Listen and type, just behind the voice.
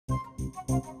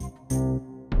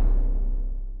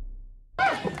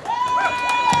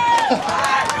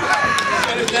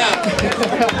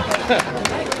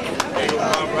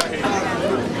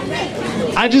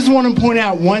I just want to point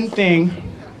out one thing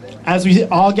as we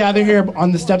all gather here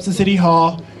on the steps of City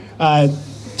Hall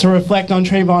to reflect on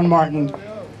Trayvon Martin.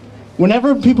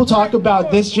 Whenever people talk about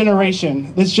this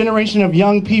generation of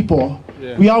young people,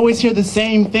 we always hear the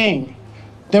same thing,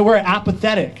 that we're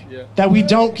apathetic, that we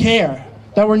don't care,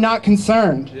 that we're not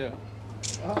concerned.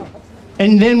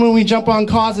 And then when we jump on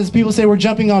causes, people say we're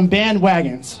jumping on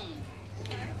bandwagons.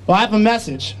 Well, I have a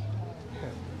message.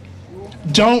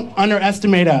 Don't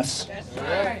underestimate us.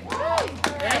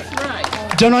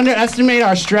 Don't underestimate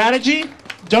our strategy.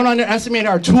 Don't underestimate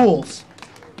our tools.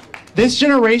 This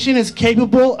generation is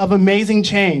capable of amazing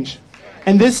change.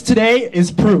 And this today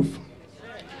is proof.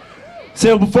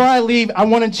 So before I leave, I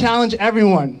want to challenge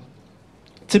everyone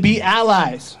to be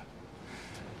allies.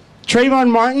 Trayvon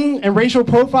Martin and racial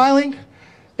profiling,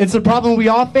 it's a problem we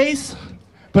all face,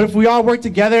 but if we all work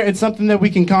together, it's something that we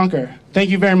can conquer. Thank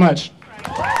you very much.